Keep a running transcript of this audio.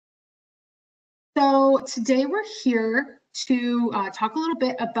So today we're here to talk a little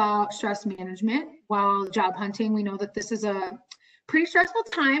bit about stress management while job hunting. We know that this is a pretty stressful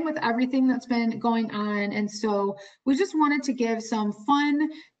time with everything that's been going on. And so we just wanted to give some fun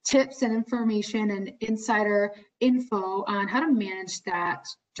tips and information and insider info on how to manage that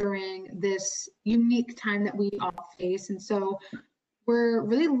during this unique time that we all face. And so we're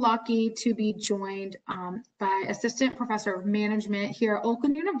really lucky to be joined by Assistant Professor of Management here at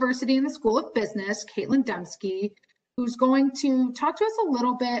Oakland University in the School of Business, Caitlin Demsky, who's going to talk to us a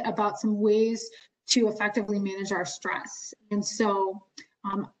little bit about some ways to effectively manage our stress. And so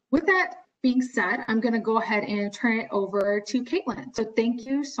with that being said, I'm going to go ahead and turn it over to Caitlin. So thank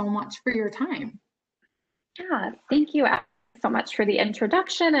you so much for your time. Yeah, thank you so much for the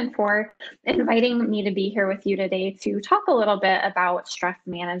introduction and for inviting me to be here with you today to talk a little bit about stress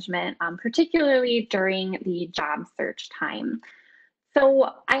management, particularly during the job search time.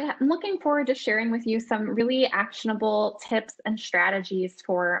 So I'm looking forward to sharing with you some really actionable tips and strategies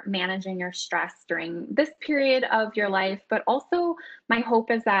for managing your stress during this period of your life, but also my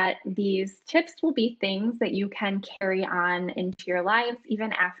hope is that these tips will be things that you can carry on into your lives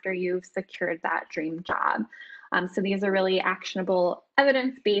even after you've secured that dream job. So these are really actionable,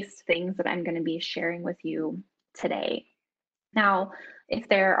 evidence-based things that I'm going to be sharing with you today. Now, if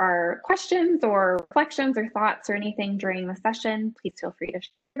there are questions or reflections or thoughts or anything during the session, please feel free to share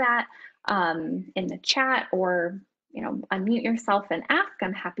that in the chat or unmute yourself and ask.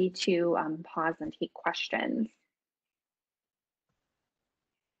 I'm happy to pause and take questions.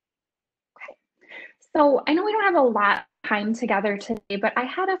 Okay, so I know we don't have a lot of time together today, but I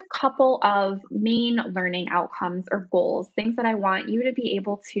had a couple of main learning outcomes or goals, things that I want you to be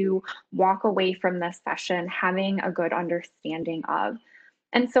able to walk away from this session having a good understanding of.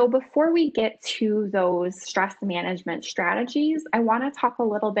 And so before we get to those stress management strategies, I want to talk a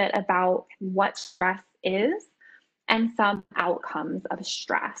little bit about what stress is and some outcomes of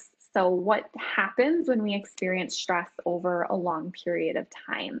stress. So what happens when we experience stress over a long period of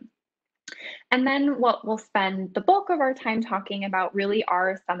time? And then what we'll spend the bulk of our time talking about really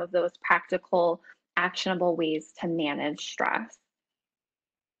are some of those practical, actionable ways to manage stress.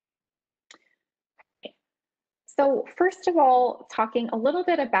 So first of all, talking a little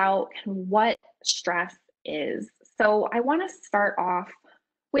bit about what stress is. So I want to start off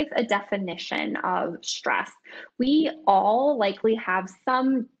with a definition of stress. We all likely have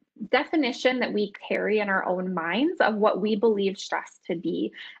some definition that we carry in our own minds of what we believe stress to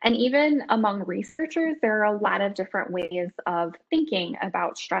be. And even among researchers, there are a lot of different ways of thinking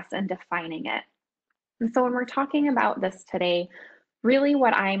about stress and defining it. And so when we're talking about this today, really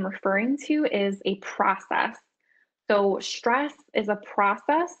what I'm referring to is a process. So stress is a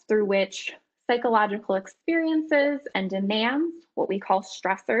process through which psychological experiences and demands, what we call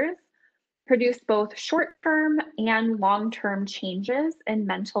stressors, produce both short-term and long-term changes in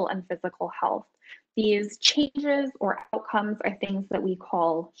mental and physical health. These changes or outcomes are things that we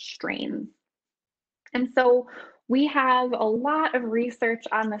call strains. And so we have a lot of research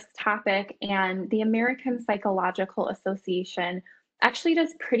on this topic, and the American Psychological Association actually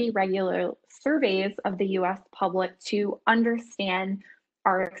does pretty regular surveys of the US public to understand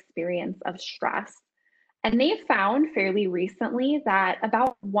our experience of stress. And they found fairly recently that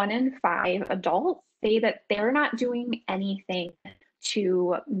about 1 in 5 adults say that they're not doing anything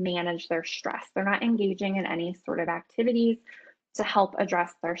to manage their stress. They're not engaging in any sort of activities to help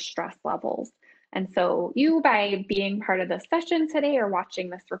address their stress levels. And so you, by being part of this session today or watching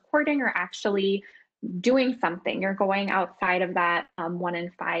this recording, are actually doing something. You're going outside of that 1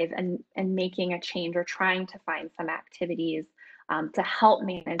 in 5 and making a change or trying to find some activities to help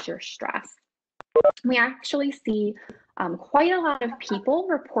manage your stress. We actually see quite a lot of people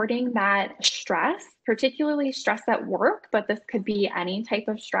reporting that stress, particularly stress at work, but this could be any type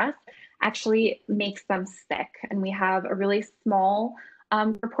of stress, actually makes them sick. And we have a really small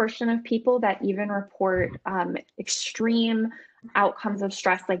proportion of people that even report extreme outcomes of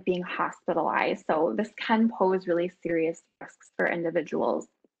stress, like being hospitalized. So this can pose really serious risks for individuals.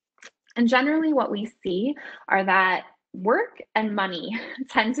 And generally what we see are that work and money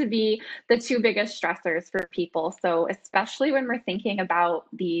tend to be the two biggest stressors for people. So especially when we're thinking about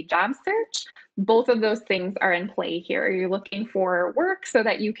the job search, both of those things are in play here. You're looking for work so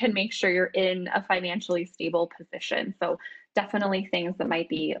that you can make sure you're in a financially stable position. So definitely things that might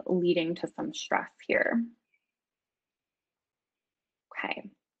be leading to some stress here.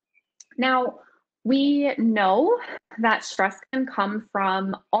 Okay. Now, we know that stress can come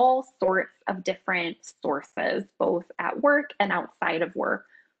from all sorts of different sources, both at work and outside of work.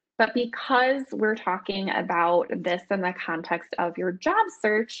 But because we're talking about this in the context of your job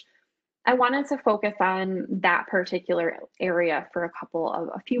search, I wanted to focus on that particular area for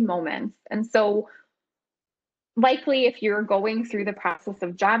a few moments. And so likely if you're going through the process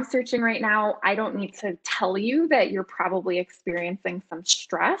of job searching right now, I don't need to tell you that you're probably experiencing some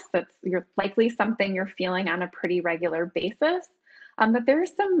stress. You're likely something you're feeling on a pretty regular basis. But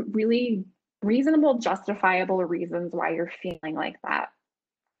there's some really reasonable, justifiable reasons why you're feeling like that.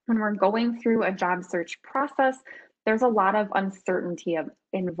 When we're going through a job search process, there's a lot of uncertainty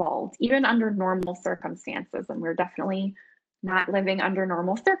involved, even under normal circumstances. And we're definitely not living under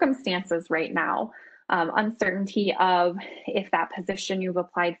normal circumstances right now. Uncertainty of if that position you've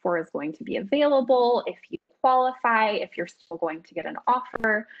applied for is going to be available, if you qualify, if you're still going to get an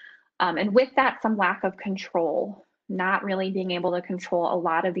offer. And with that, some lack of control, not really being able to control a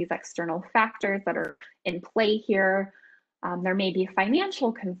lot of these external factors that are in play here. There may be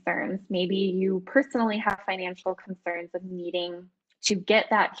financial concerns. Maybe you personally have financial concerns of needing to get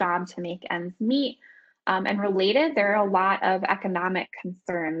that job to make ends meet. And related, there are a lot of economic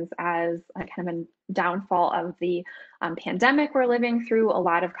concerns as a kind of a downfall of the pandemic we're living through. A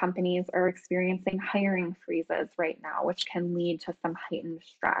lot of companies are experiencing hiring freezes right now, which can lead to some heightened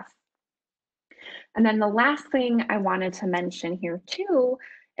stress. And then the last thing I wanted to mention here too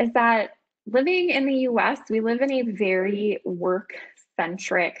is that living in the US, we live in a very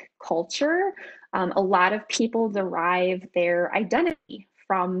work-centric culture. A lot of people derive their identity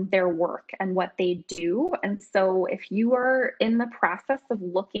from their work and what they do. And so if you are in the process of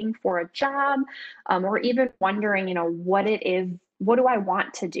looking for a job, or even wondering, what it is, what do I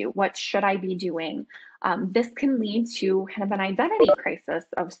want to do? What should I be doing? This can lead to kind of an identity crisis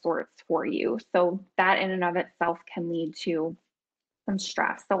of sorts for you. So that in and of itself can lead to some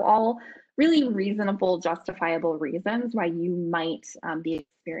stress. So all really reasonable, justifiable reasons why you might be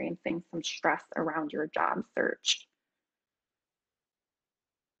experiencing some stress around your job search.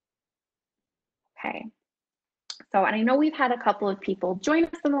 Okay. So, and I know we've had a couple of people join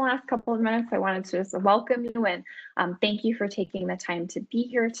us in the last couple of minutes. I wanted to just welcome you and thank you for taking the time to be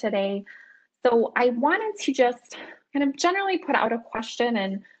here today. So I wanted to just kind of generally put out a question,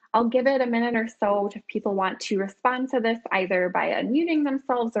 and I'll give it a minute or so if people want to respond to this either by unmuting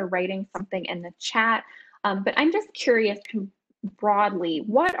themselves or writing something in the chat. But I'm just curious broadly,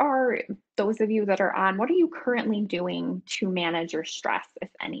 what are those of you that are on, what are you currently doing to manage your stress, if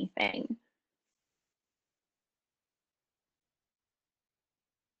anything?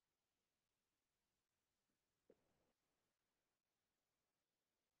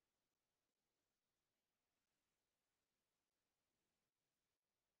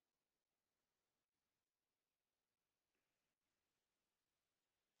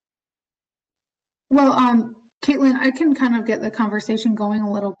 Well, Caitlin, I can kind of get the conversation going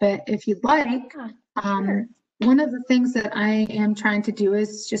a little bit if you'd like. Sure. One of the things that I am trying to do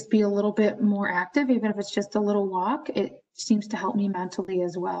is just be a little bit more active, even if it's just a little walk. It seems to help me mentally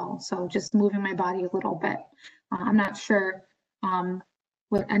as well. So just moving my body a little bit. I'm not sure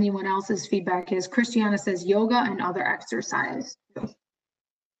what anyone else's feedback is. Christiana says yoga and other exercise.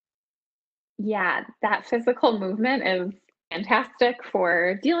 Yeah, that physical movement is fantastic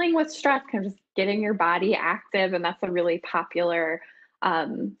for dealing with stress, kind of just getting your body active, and that's a really popular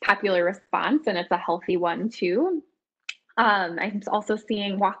response, and it's a healthy one too. I'm also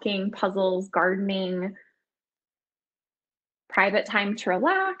seeing walking, puzzles, gardening, private time to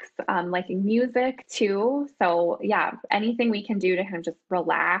relax, like music too. So yeah, anything we can do to kind of just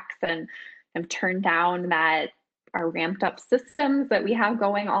relax and turn down that our ramped up systems that we have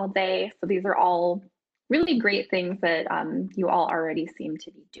going all day. So these are all really great things that you all already seem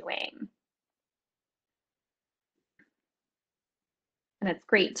to be doing. And it's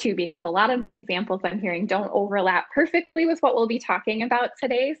great too, because a lot of examples I'm hearing don't overlap perfectly with what we'll be talking about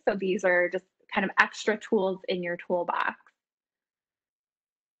today. So these are just kind of extra tools in your toolbox.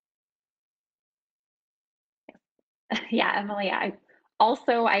 Yeah, Emily, I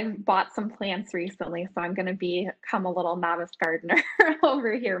bought some plants recently, so I'm going to become a little novice gardener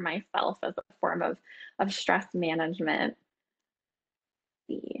over here myself as a form of stress management.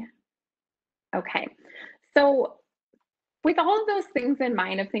 Let's see. Okay. So with all of those things in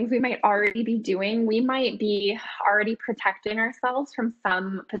mind, of things we might already be doing, we might be already protecting ourselves from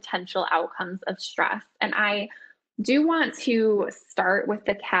some potential outcomes of stress. And I do want to start with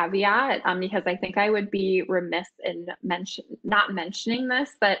the caveat because I think I would be remiss in not mentioning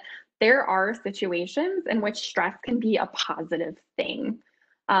this, but there are situations in which stress can be a positive thing.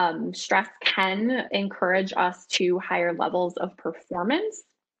 Stress can encourage us to higher levels of performance.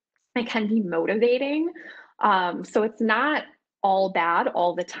 It can be motivating. So it's not all bad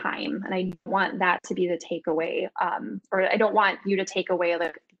all the time. And I want that to be the takeaway, or I don't want you to take away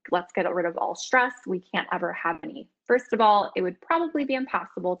let's get rid of all stress. We can't ever have any. First of all, it would probably be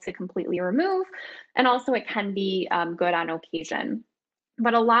impossible to completely remove. And also it can be good on occasion.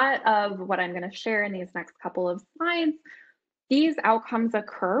 But a lot of what I'm going to share in these next couple of slides, these outcomes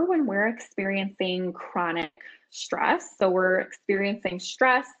occur when we're experiencing chronic stress. So we're experiencing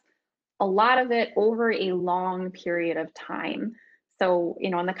stress, a lot of it over a long period of time. So,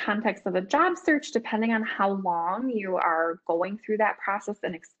 in the context of a job search, depending on how long you are going through that process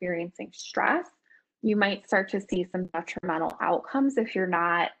and experiencing stress, you might start to see some detrimental outcomes if you're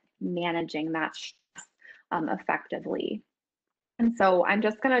not managing that stress effectively. And so I'm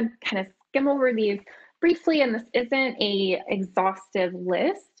just going to kind of skim over these briefly, and this isn't a exhaustive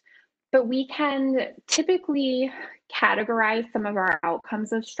list, but we can typically categorize some of our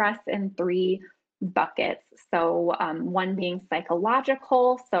outcomes of stress in 3 buckets. So one being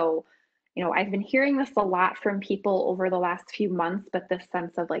psychological. So, I've been hearing this a lot from people over the last few months, but this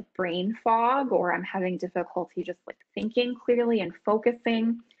sense of like brain fog, or I'm having difficulty just like thinking clearly and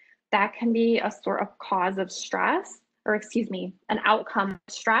focusing, that can be a sort of cause of stress, or excuse me, an outcome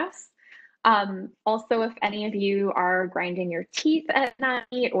of stress. Also, if any of you are grinding your teeth at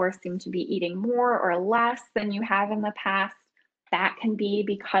night or seem to be eating more or less than you have in the past, that can be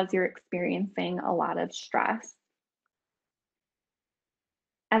because you're experiencing a lot of stress.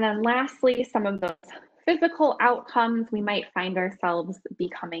 And then lastly, some of those physical outcomes, we might find ourselves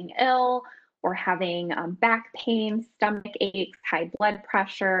becoming ill or having back pain, stomach aches, high blood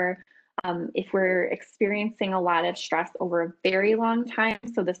pressure. If we're experiencing a lot of stress over a very long time,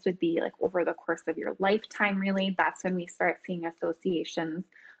 so this would be like over the course of your lifetime, really, that's when we start seeing associations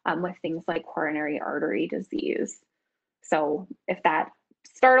with things like coronary artery disease. So if that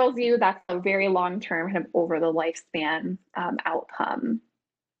startles you, that's a very long-term kind of over the lifespan outcome.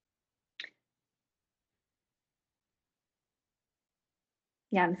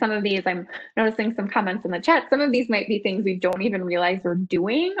 Yeah, and some of these, I'm noticing some comments in the chat, some of these might be things we don't even realize we're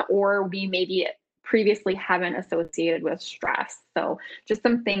doing, or we maybe previously haven't associated with stress. So just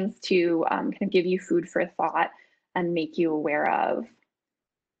some things to kind of give you food for thought and make you aware of.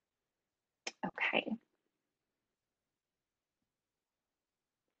 Okay.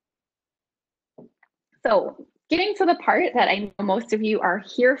 So getting to the part that I know most of you are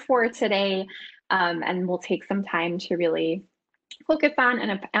here for today, and we'll take some time to really focus on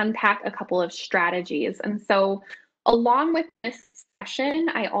and unpack a couple of strategies. And so along with this session,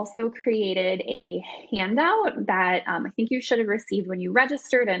 I also created a handout that I think you should have received when you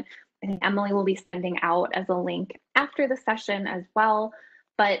registered, and I think Emily will be sending out as a link after the session as well.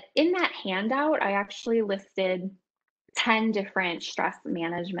 But in that handout, I actually listed 10 different stress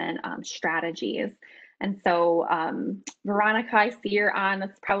management strategies. And so, Veronica, I see you're on.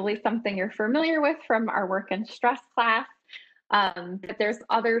 That's probably something you're familiar with from our work and stress class. But there's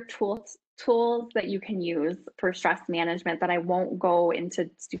other tools that you can use for stress management that I won't go into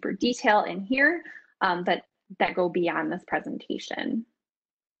super detail in here, but that go beyond this presentation.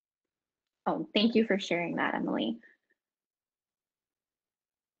 Oh, thank you for sharing that, Emily.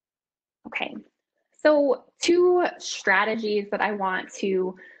 Okay, so 2 strategies that I want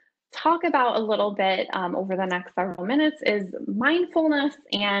to talk about a little bit over the next several minutes is mindfulness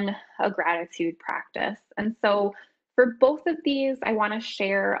and a gratitude practice. And so for both of these, I want to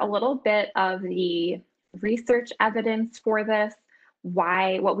share a little bit of the research evidence for this,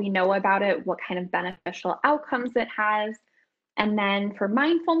 what we know about it, what kind of beneficial outcomes it has. And then for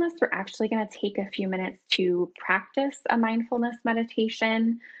mindfulness, we're actually going to take a few minutes to practice a mindfulness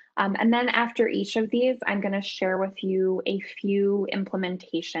meditation. And then after each of these, I'm going to share with you a few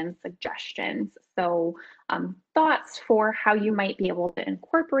implementation suggestions. So thoughts for how you might be able to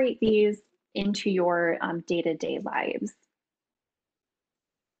incorporate these into your day-to-day lives.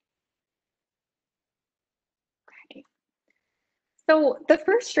 Okay. So the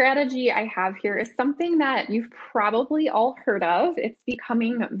first strategy I have here is something that you've probably all heard of. It's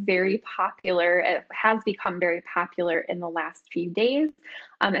becoming very popular. It has become very popular in the last few days,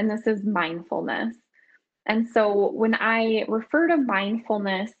 and this is mindfulness. And so when I refer to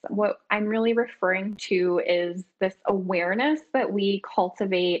mindfulness, what I'm really referring to is this awareness that we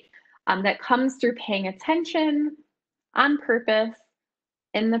cultivate that comes through paying attention on purpose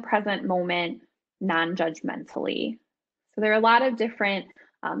in the present moment, non-judgmentally. So there are a lot of different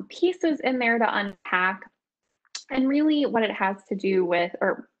pieces in there to unpack. And really what it has to do with,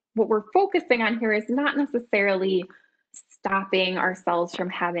 or what we're focusing on here, is not necessarily stopping ourselves from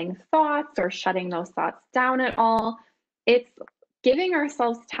having thoughts or shutting those thoughts down at all. It's giving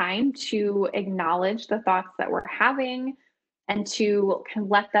ourselves time to acknowledge the thoughts that we're having and to kind of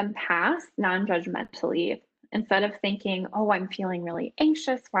let them pass non-judgmentally. Instead of thinking, oh, I'm feeling really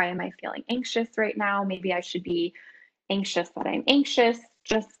anxious. Why am I feeling anxious right now? Maybe I should be anxious that I'm anxious.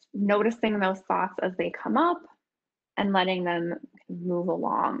 Just noticing those thoughts as they come up and letting them move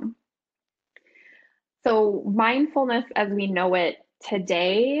along. So mindfulness as we know it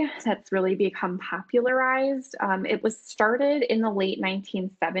today, that's really become popularized. It was started in the late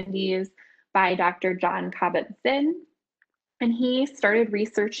 1970s by Dr. Jon Kabat-Zinn, and he started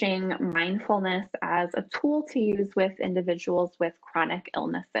researching mindfulness as a tool to use with individuals with chronic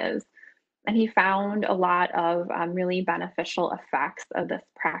illnesses. And he found a lot of really beneficial effects of this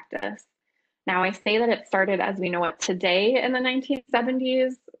practice. Now, I say that it started as we know it today in the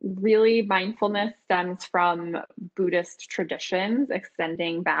 1970s. Really, mindfulness stems from Buddhist traditions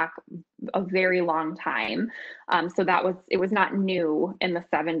extending back a very long time. So it was not new in the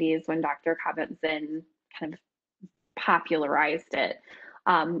 70s when Dr. Kabat-Zinn kind of popularized it.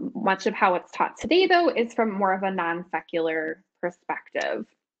 Much of how it's taught today, though, is from more of a non-secular perspective.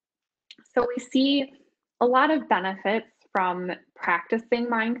 So we see a lot of benefits from practicing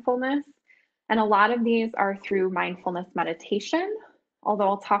mindfulness, and a lot of these are through mindfulness meditation, although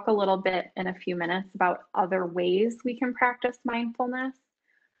I'll talk a little bit in a few minutes about other ways we can practice mindfulness.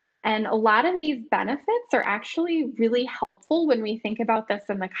 And a lot of these benefits are actually really helpful when we think about this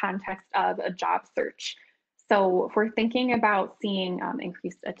in the context of a job search. So if we're thinking about seeing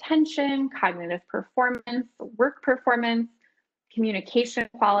increased attention, cognitive performance, work performance, communication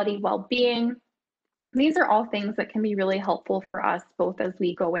quality, well-being, these are all things that can be really helpful for us, both as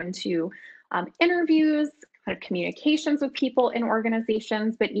we go into interviews, kind of communications with people in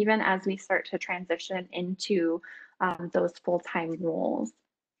organizations, but even as we start to transition into those full-time roles.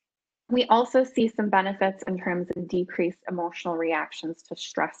 We also see some benefits in terms of decreased emotional reactions to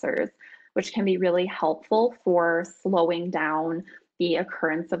stressors, which can be really helpful for slowing down the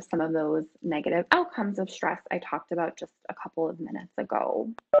occurrence of some of those negative outcomes of stress I talked about just a couple of minutes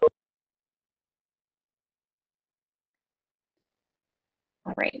ago.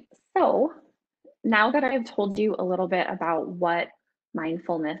 All right, so now that I've told you a little bit about what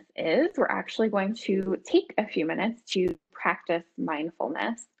mindfulness is, we're actually going to take a few minutes to practice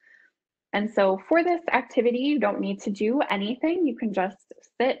mindfulness. And so for this activity, you don't need to do anything. You can just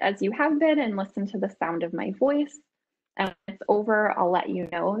sit as you have been and listen to the sound of my voice. And when it's over, I'll let you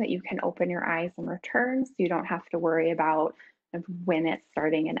know that you can open your eyes and return, so you don't have to worry about when it's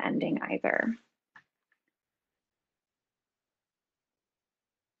starting and ending either.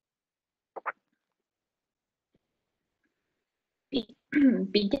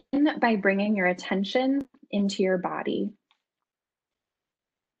 Begin by bringing your attention into your body.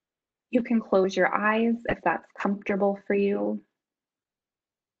 You can close your eyes if that's comfortable for you.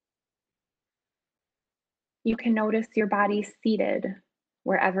 You can notice your body seated,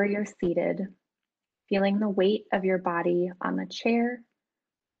 wherever you're seated, feeling the weight of your body on the chair,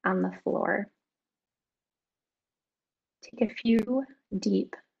 on the floor. Take a few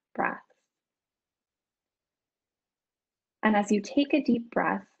deep breaths. And as you take a deep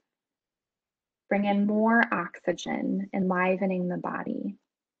breath, bring in more oxygen, enlivening the body.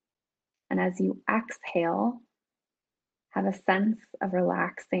 And as you exhale, have a sense of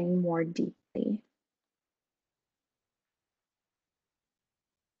relaxing more deeply.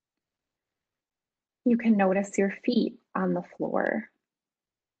 You can notice your feet on the floor.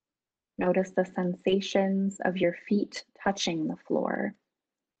 Notice the sensations of your feet touching the floor.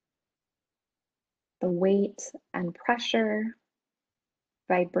 The weight and pressure,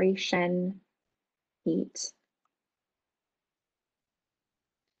 vibration, heat.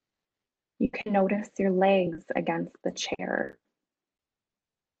 You can notice your legs against the chair.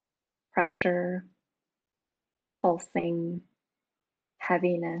 Pressure, pulsing,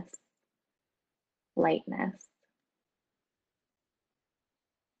 heaviness, lightness.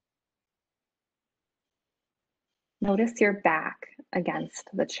 Notice your back against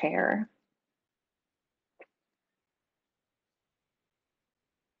the chair.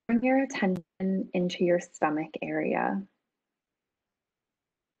 Bring your attention into your stomach area.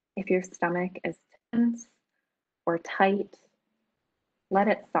 If your stomach is tense or tight, let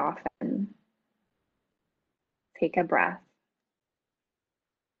it soften. Take a breath.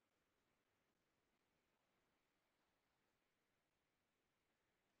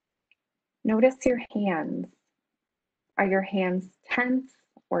 Notice your hands. Are your hands tense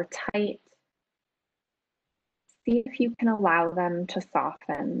or tight? See if you can allow them to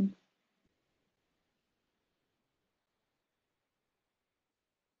soften.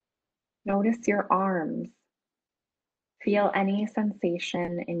 Notice your arms. Feel any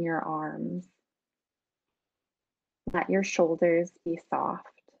sensation in your arms. Let your shoulders be soft.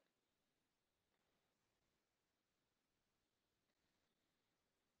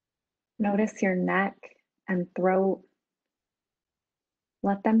 Notice your neck and throat.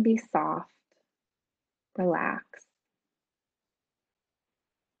 Let them be soft, relaxed.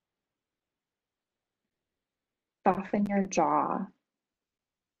 Soften your jaw.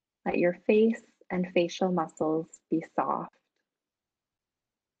 Let your face and facial muscles be soft.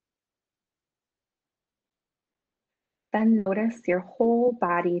 Then notice your whole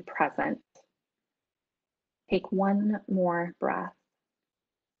body present. Take one more breath.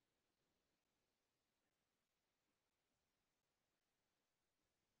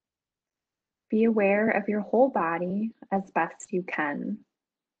 Be aware of your whole body as best you can.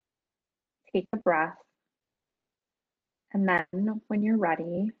 Take a breath, and then when you're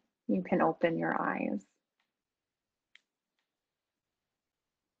ready, you can open your eyes.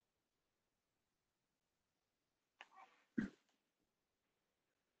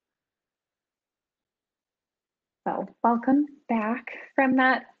 So, welcome back from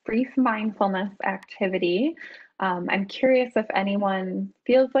that brief mindfulness activity. I'm curious if anyone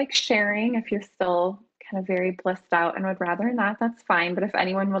feels like sharing, if you're still kind of very blissed out and would rather not, that's fine. But if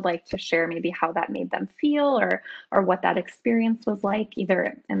anyone would like to share maybe how that made them feel or what that experience was like,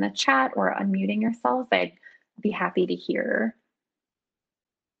 either in the chat or unmuting yourselves, I'd be happy to hear.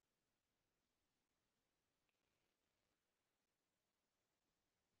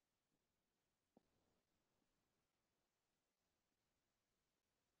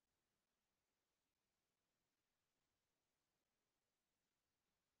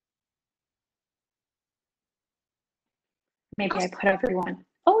 Maybe I put everyone.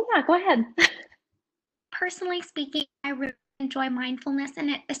 Oh, yeah, go ahead. Personally speaking, I really enjoy mindfulness, and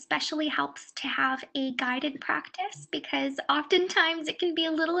it especially helps to have a guided practice because oftentimes it can be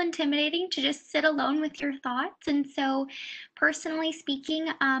a little intimidating to just sit alone with your thoughts. And so, personally speaking,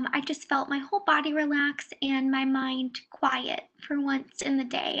 I just felt my whole body relax and my mind quiet for once in the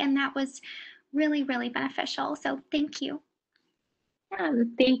day. And that was really, really beneficial. So, thank you. Yeah,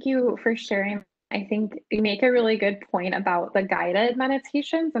 thank you for sharing. I think you make a really good point about the guided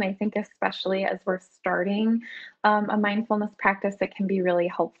meditations. And I think, especially as we're starting a mindfulness practice, it can be really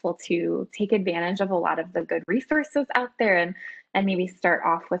helpful to take advantage of a lot of the good resources out there and maybe start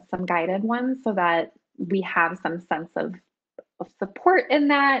off with some guided ones so that we have some sense of support in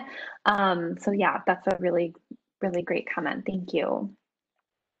that. So, yeah, that's a really, really great comment. Thank you.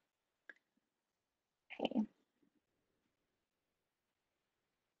 Okay.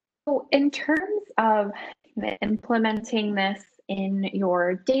 So in terms of implementing this in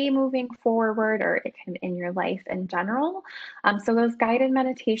your day moving forward or in your life in general, so those guided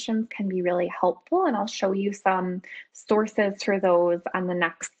meditations can be really helpful, and I'll show you some sources for those on the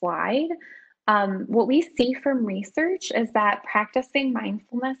next slide. What we see from research is that practicing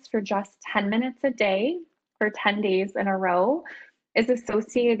mindfulness for just 10 minutes a day for 10 days in a row is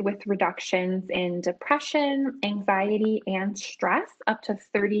associated with reductions in depression, anxiety, and stress up to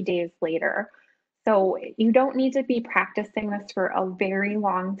 30 days later. So you don't need to be practicing this for a very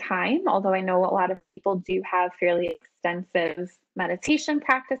long time, although I know a lot of people do have fairly extensive meditation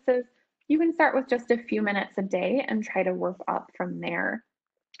practices. You can start with just a few minutes a day and try to work up from there.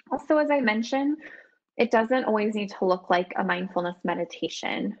 Also, as I mentioned, it doesn't always need to look like a mindfulness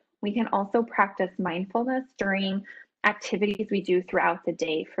meditation. We can also practice mindfulness during activities we do throughout the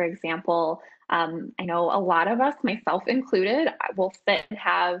day. For example, I know a lot of us, myself included, will sit and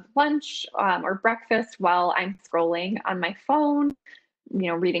have lunch or breakfast while I'm scrolling on my phone,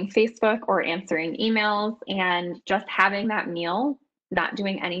 reading Facebook or answering emails, and just having that meal, not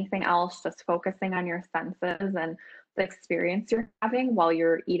doing anything else, just focusing on your senses and the experience you're having while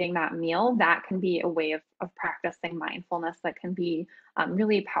you're eating that meal, that can be a way of practicing mindfulness that can be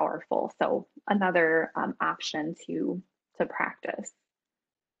really powerful. So another option to practice.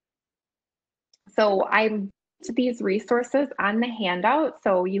 So I put these resources on the handout.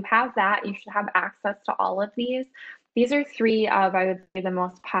 So you have that. You should have access to all of these. These are three of, I would say, the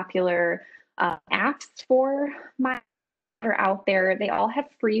most popular apps for mindfulness are out there. They all have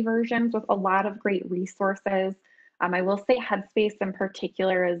free versions with a lot of great resources. I will say Headspace in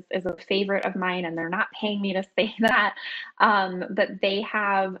particular is a favorite of mine, and they're not paying me to say that, but they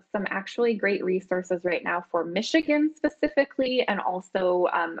have some actually great resources right now for Michigan specifically, and also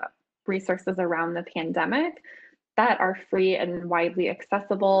resources around the pandemic that are free and widely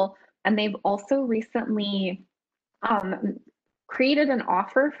accessible. And they've also recently created an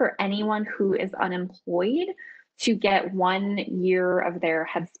offer for anyone who is unemployed to get 1 year of their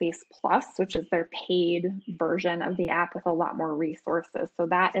Headspace Plus, which is their paid version of the app with a lot more resources. So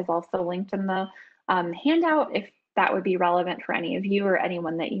that is also linked in the handout if that would be relevant for any of you or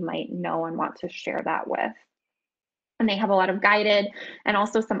anyone that you might know and want to share that with. And they have a lot of guided and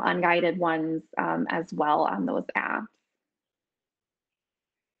also some unguided ones as well on those apps.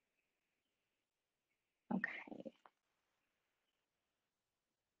 Okay.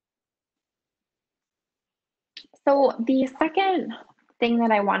 So the second thing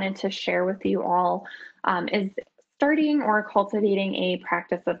that I wanted to share with you all is starting or cultivating a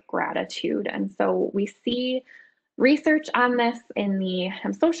practice of gratitude. And so we see research on this in the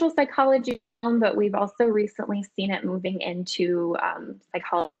social psychology realm, but we've also recently seen it moving into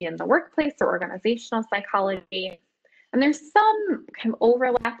psychology in the workplace or organizational psychology. And there's some kind of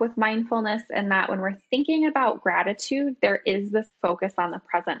overlap with mindfulness in that when we're thinking about gratitude, there is this focus on the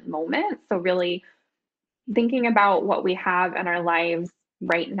present moment. So really thinking about what we have in our lives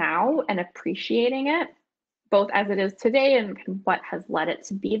right now and appreciating it, both as it is today and what has led it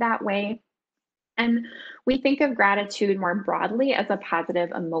to be that way. And we think of gratitude more broadly as a positive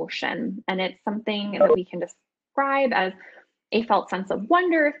emotion, and it's something that we can describe as a felt sense of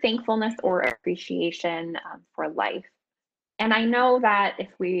wonder, thankfulness, or appreciation for life. And I know that if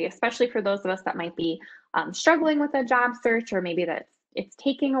we, especially for those of us that might be struggling with a job search, or maybe that it's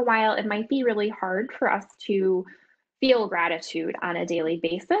taking a while, it might be really hard for us to feel gratitude on a daily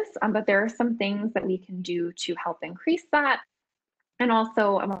basis. But there are some things that we can do to help increase that. And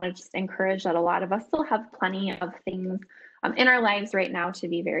also, I want to just encourage that a lot of us still have plenty of things in our lives right now to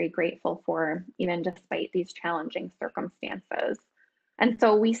be very grateful for, even despite these challenging circumstances. And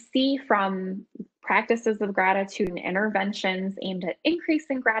so we see from practices of gratitude and interventions aimed at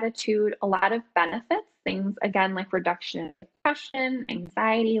increasing gratitude, a lot of benefits, things again like reduction in depression,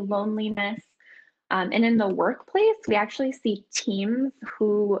 anxiety, loneliness. And in the workplace, we actually see teams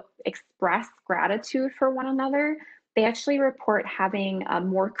who express gratitude for one another. They actually report having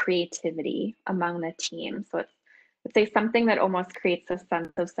more creativity among the team. So it's something that almost creates a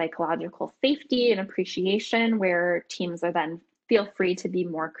sense of psychological safety and appreciation where teams are then feel free to be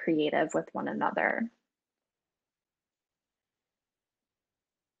more creative with one another.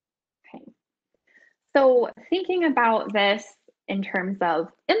 Okay. So thinking about this in terms of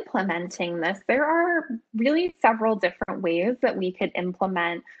implementing this, there are really several different ways that we could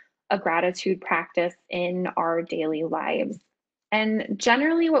implement a gratitude practice in our daily lives. And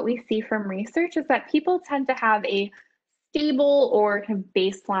generally what we see from research is that people tend to have a stable or kind of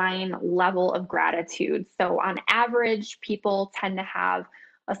baseline level of gratitude. So on average, people tend to have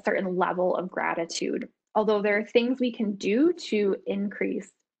a certain level of gratitude, although there are things we can do to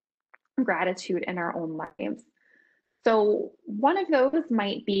increase gratitude in our own lives. So one of those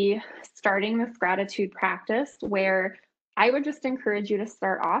might be starting this gratitude practice where I would just encourage you to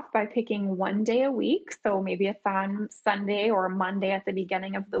start off by picking one day a week. So maybe it's on Sunday or Monday at the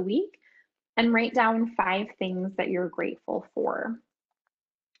beginning of the week, and write down 5 things that you're grateful for.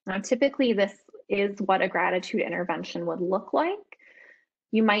 Now, typically this is what a gratitude intervention would look like.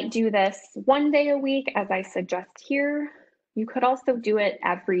 You might do this one day a week, as I suggest here. You could also do it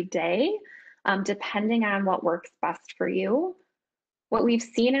every day, depending on what works best for you. What we've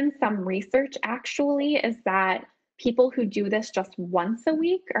seen in some research actually is that people who do this just once a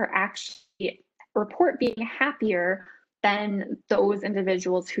week are actually report being happier than those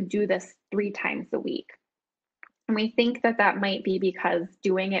individuals who do this 3 times a week. And we think that that might be because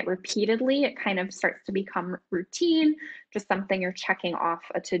doing it repeatedly, it kind of starts to become routine, just something you're checking off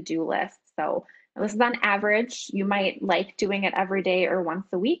a to-do list. So this is on average. You might like doing it every day or once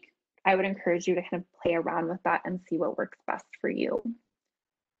a week. I would encourage you to kind of play around with that and see what works best for you.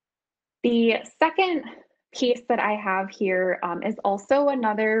 The second piece that I have here is also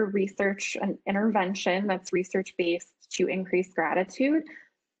another research and intervention that's research-based to increase gratitude.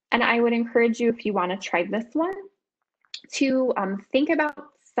 And I would encourage you, if you want to try this one, to think about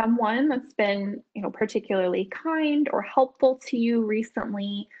someone that's been, particularly kind or helpful to you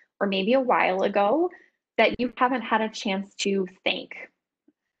recently, or maybe a while ago, that you haven't had a chance to thank.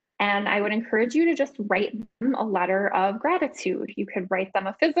 And I would encourage you to just write them a letter of gratitude. You could write them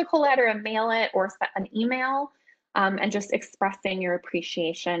a physical letter and mail it, or send an email, and just expressing your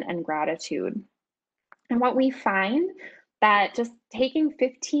appreciation and gratitude. And what we find that just taking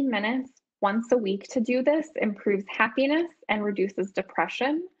 15 minutes once a week to do this improves happiness and reduces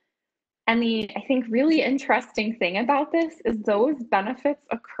depression. And the, I think, really interesting thing about this is those benefits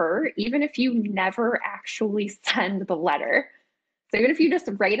occur even if you never actually send the letter. So even if you just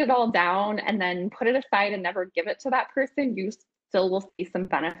write it all down and then put it aside and never give it to that person, you still will see some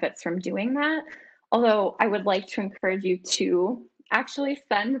benefits from doing that. Although I would like to encourage you to actually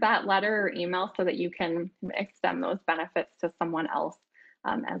send that letter or email so that you can extend those benefits to someone else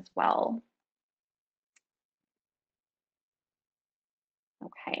as well.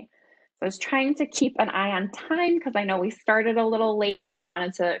 Okay, I was trying to keep an eye on time because I know we started a little late. I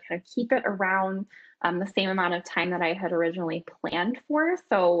wanted to kind of keep it around the same amount of time that I had originally planned for.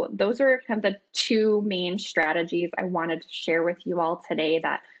 So those are kind of the two main strategies I wanted to share with you all today,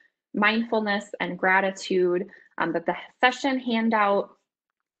 that mindfulness and gratitude. But the session handout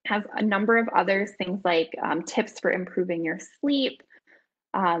has a number of other things like tips for improving your sleep,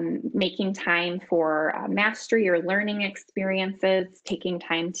 making time for mastery or learning experiences, taking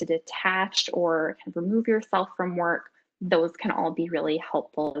time to detach or kind of remove yourself from work. Those can all be really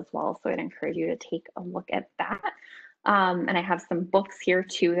helpful as well. So I'd encourage you to take a look at that. And I have some books here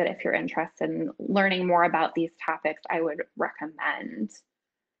too that if you're interested in learning more about these topics, I would recommend.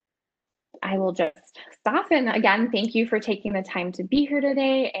 I will just stop. And again, thank you for taking the time to be here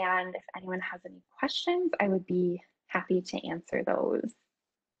today. And if anyone has any questions, I would be happy to answer those.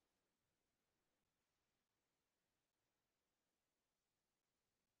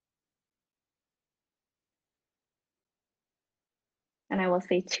 And I will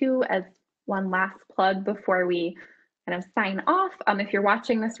say too, as one last plug before we kind of sign off, if you're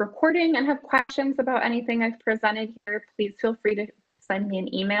watching this recording and have questions about anything I've presented here, please feel free to send me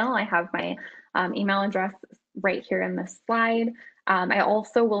an email. I have my email address right here in this slide. I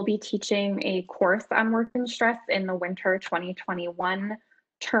also will be teaching a course on work and stress in the winter 2021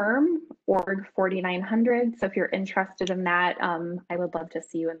 term, Org 4900. So if you're interested in that, I would love to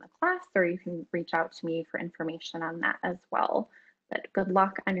see you in the class, or you can reach out to me for information on that as well. But good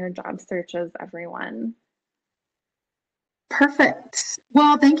luck on your job searches, everyone. Perfect.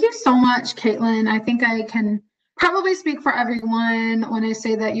 Well, thank you so much, Caitlin. I think I can probably speak for everyone when I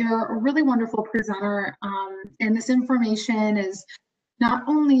say that you're a really wonderful presenter. And this information is not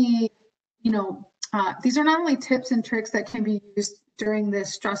only, these are not only tips and tricks that can be used during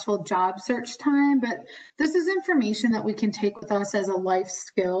this stressful job search time, but this is information that we can take with us as a life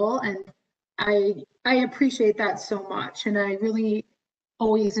skill. And I appreciate that so much. And I really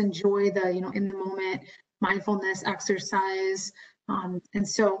always enjoy the, in the moment mindfulness exercise. And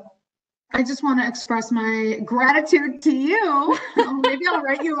so I just want to express my gratitude to you. Maybe I'll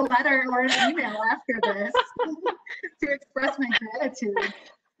write you a letter or an email after this to express my gratitude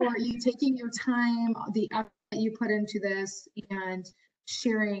for you taking your time, the effort that you put into this, and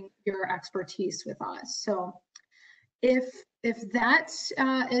sharing your expertise with us. So if that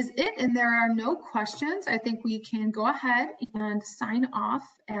is it and there are no questions, I think we can go ahead and sign off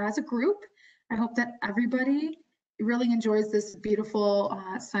as a group. I hope that everybody really enjoys this beautiful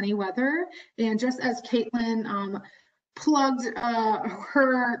sunny weather. And just as Caitlin plugged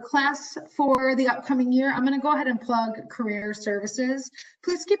her class for the upcoming year, I'm going to go ahead and plug career services.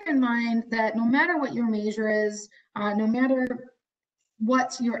 Please keep in mind that no matter what your major is, no matter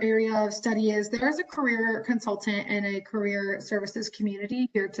what your area of study is, there's a career consultant and a career services community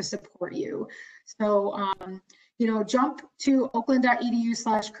here to support you. So, jump to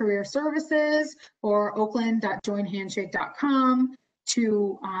oakland.edu/career services or oakland.joinhandshake.com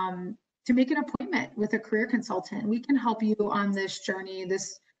to make an appointment with a career consultant. We can help you on this journey,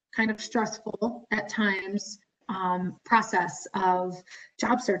 this kind of stressful at times process of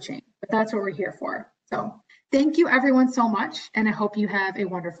job searching, but that's what we're here for. So thank you everyone so much, and I hope you have a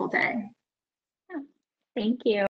wonderful day. Thank you.